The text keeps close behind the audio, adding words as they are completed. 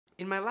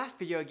In my last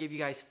video, I gave you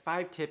guys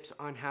 5 tips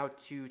on how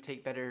to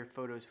take better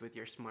photos with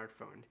your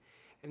smartphone.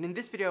 And in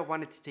this video, I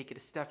wanted to take it a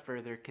step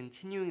further,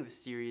 continuing the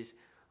series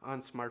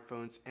on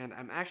smartphones, and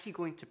I'm actually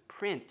going to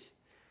print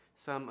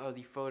some of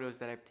the photos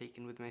that I've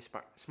taken with my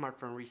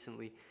smartphone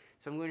recently.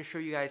 So I'm going to show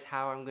you guys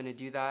how I'm going to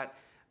do that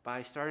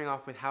by starting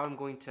off with how I'm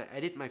going to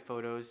edit my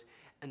photos,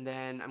 and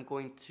then I'm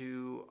going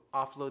to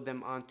offload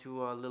them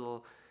onto a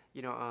little,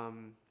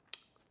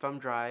 thumb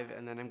drive,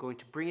 and then I'm going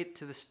to bring it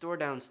to the store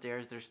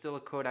downstairs. There's still a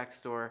Kodak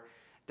store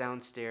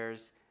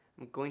downstairs.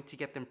 I'm going to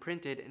get them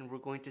printed, and we're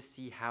going to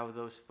see how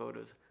those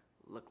photos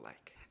look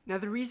like. Now,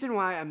 the reason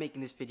why I'm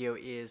making this video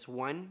is,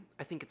 one,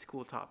 I think it's a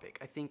cool topic.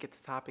 I think it's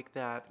a topic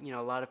that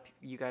a lot of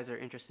you guys are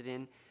interested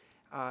in,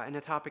 and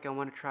a topic I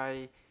want to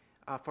try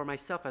for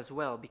myself as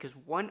well, because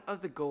one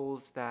of the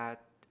goals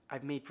that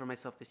I've made for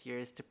myself this year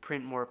is to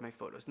print more of my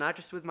photos, not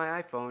just with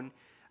my iPhone,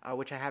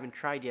 which I haven't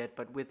tried yet,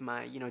 but with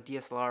my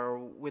DSLR or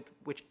with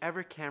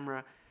whichever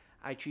camera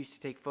I choose to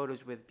take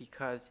photos with,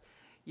 because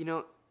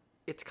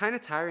it's kind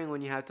of tiring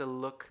when you have to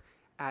look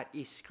at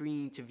a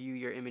screen to view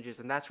your images,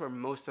 and that's where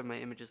most of my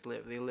images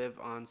live. They live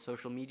on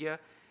social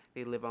media,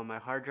 they live on my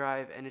hard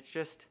drive, and it's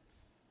just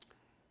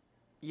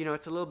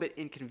it's a little bit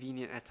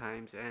inconvenient at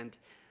times, and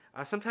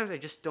sometimes I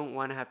just don't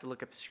want to have to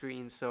look at the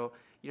screen. So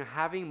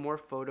having more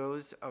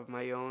photos of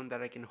my own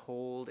that I can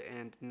hold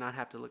and not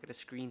have to look at a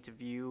screen to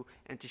view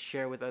and to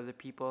share with other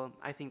people,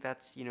 I think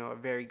that's a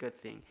very good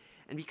thing.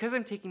 And because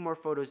I'm taking more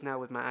photos now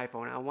with my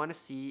iPhone, I want to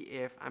see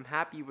if I'm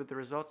happy with the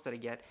results that I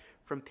get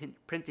from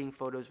printing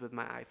photos with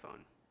my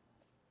iPhone.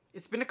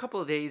 It's been a couple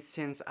of days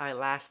since I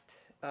last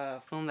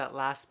filmed that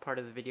last part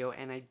of the video,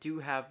 and I do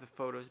have the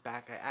photos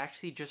back. I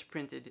actually just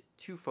printed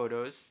 2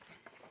 photos.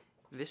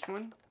 This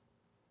one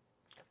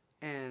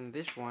and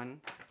this one,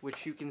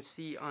 which you can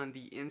see on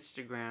the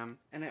Instagram.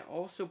 And I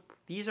also,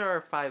 these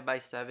are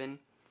 5x7,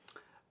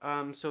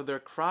 so they're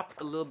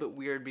cropped a little bit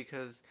weird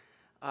because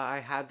I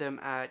had them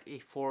at a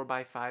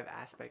 4:5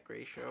 aspect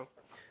ratio.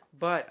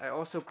 But I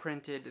also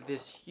printed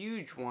this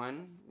huge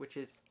one, which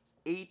is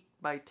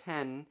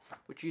 8:10,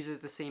 which uses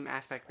the same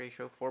aspect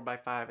ratio,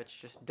 4:5. It's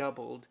just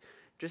doubled,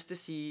 just to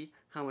see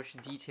how much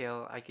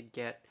detail I could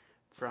get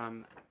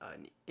from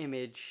an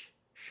image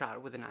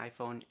shot with an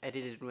iPhone,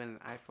 edited with an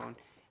iPhone,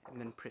 and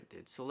then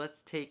printed. So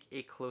let's take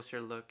a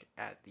closer look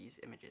at these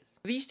images.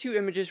 These 2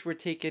 images were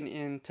taken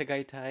in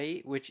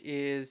Tagaytay, which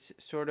is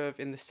sort of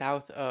in the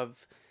south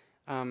of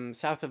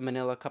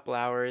Manila, a couple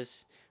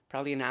hours,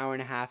 probably an hour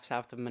and a half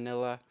south of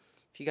Manila.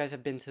 If you guys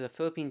have been to the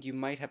Philippines, you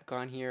might have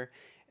gone here.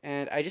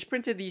 And I just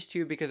printed these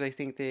 2 because I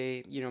think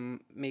they,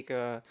 make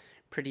a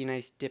pretty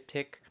nice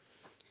diptych.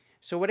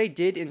 So what I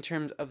did in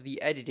terms of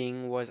the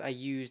editing was I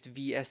used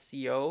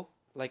VSCO,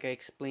 like I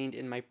explained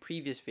in my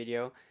previous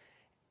video,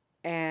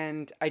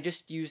 and I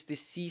just used the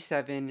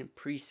C7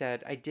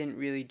 preset. I didn't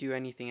really do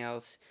anything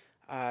else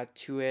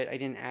to it. I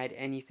didn't add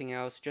anything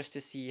else, just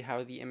to see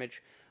how the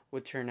image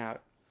would turn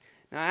out.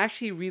 Now, I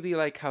actually really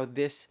like how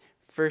this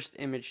first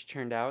image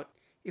turned out.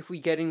 If we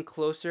get in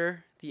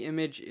closer, the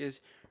image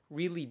is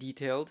really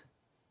detailed.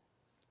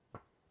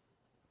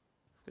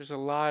 There's a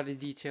lot of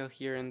detail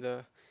here in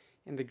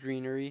the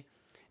greenery.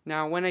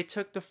 Now, when I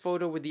took the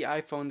photo with the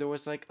iPhone, there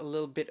was like a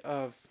little bit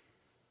of,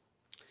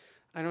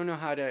 I don't know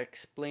how to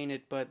explain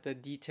it, but the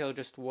detail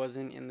just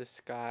wasn't in the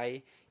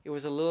sky. It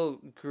was a little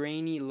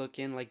grainy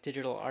looking, like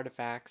digital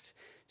artifacts.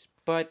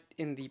 But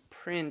in the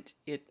print,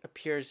 it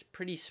appears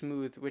pretty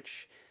smooth,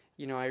 which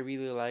I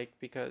really like,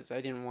 because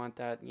I didn't want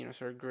that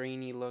sort of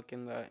grainy look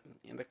in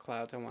the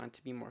clouds. I want it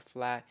to be more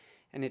flat,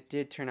 and it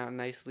did turn out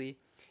nicely.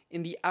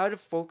 In the out of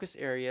focus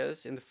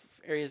areas, in the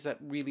areas that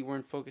really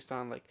weren't focused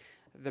on, like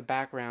the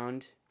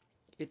background,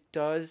 it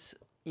does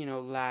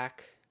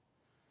lack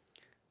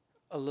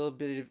a little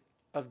bit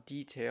of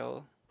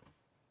detail,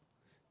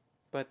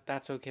 but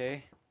that's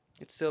okay.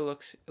 It still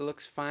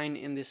looks fine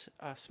in this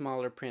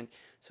smaller print,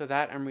 so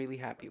that I'm really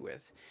happy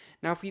with.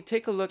 Now, if we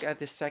take a look at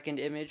the second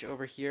image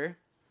over here,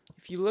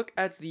 if you look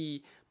at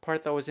the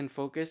part that was in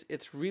focus,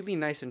 it's really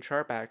nice and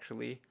sharp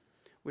actually,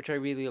 which I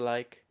really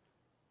like.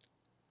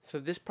 So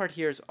this part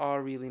here is all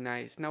really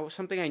nice. Now,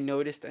 something I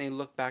noticed, and I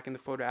looked back in the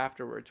photo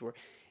afterwards, were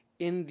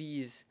in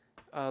these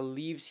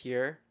leaves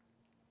here,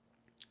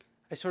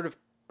 I sort of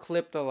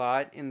clipped a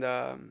lot in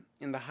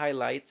the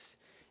highlights,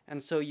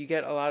 and so you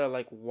get a lot of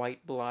like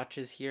white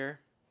blotches here.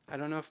 I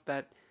don't know if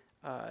that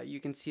you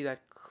can see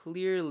that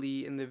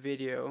clearly in the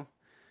video,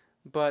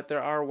 but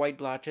there are white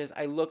blotches.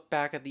 I looked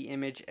back at the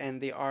image, and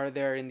they are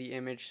there in the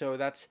image, so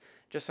that's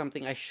just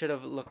something I should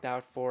have looked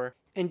out for.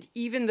 And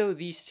even though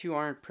these 2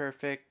 aren't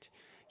perfect,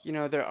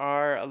 there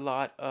are a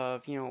lot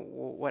of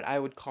what I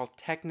would call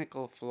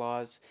technical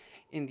flaws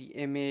in the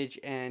image,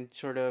 and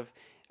sort of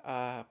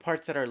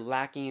parts that are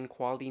lacking in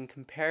quality in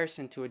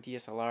comparison to a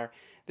DSLR.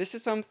 This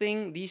is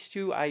something, these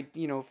 2, I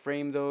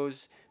frame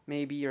those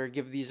maybe, or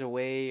give these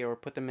away, or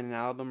put them in an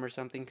album or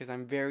something, because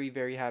I'm very,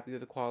 very happy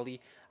with the quality.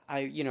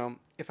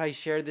 If I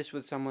shared this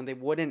with someone, they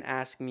wouldn't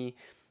ask me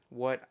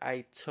what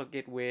I took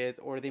it with,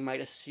 or they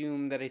might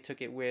assume that I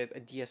took it with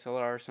a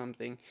DSLR or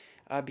something.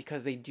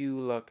 because they do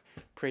look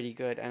pretty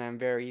good, and I'm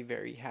very,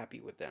 very happy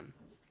with them.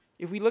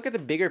 If we look at the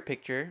bigger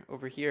picture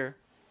over here,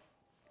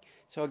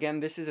 so again,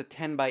 this is a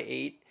 10 by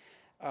 8.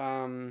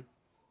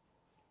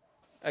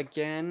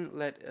 Again,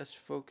 let us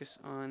focus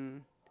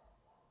on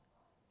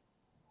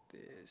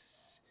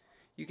this.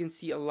 You can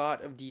see a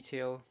lot of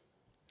detail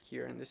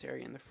here in this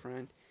area in the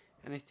front,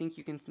 and I think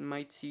you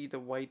might see the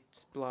white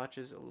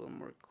splotches a little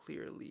more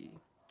clearly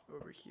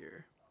over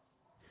here.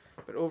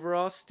 But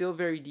overall, still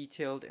very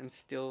detailed and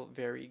still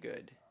very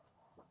good.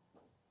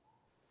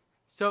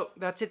 So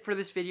that's it for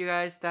this video,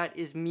 guys. That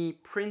is me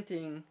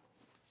printing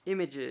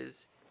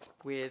images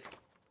with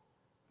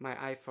my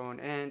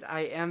iPhone, and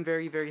I am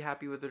very, very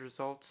happy with the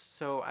results.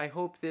 So I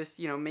hope this,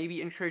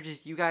 maybe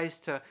encourages you guys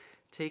to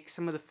take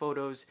some of the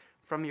photos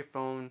from your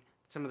phone,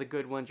 some of the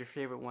good ones, your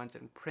favorite ones,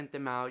 and print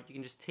them out. You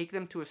can just take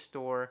them to a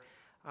store,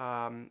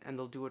 and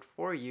they'll do it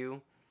for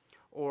you.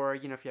 Or,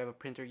 if you have a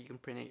printer, you can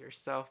print it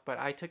yourself. But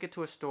I took it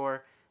to a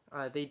store,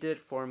 they did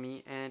it for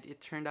me, and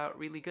it turned out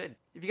really good.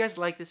 If you guys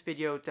like this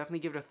video, definitely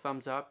give it a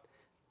thumbs up.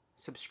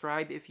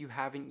 Subscribe if you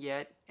haven't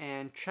yet,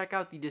 and check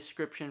out the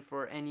description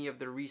for any of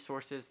the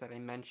resources that I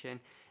mentioned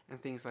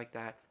and things like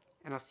that.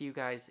 And I'll see you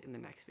guys in the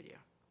next video.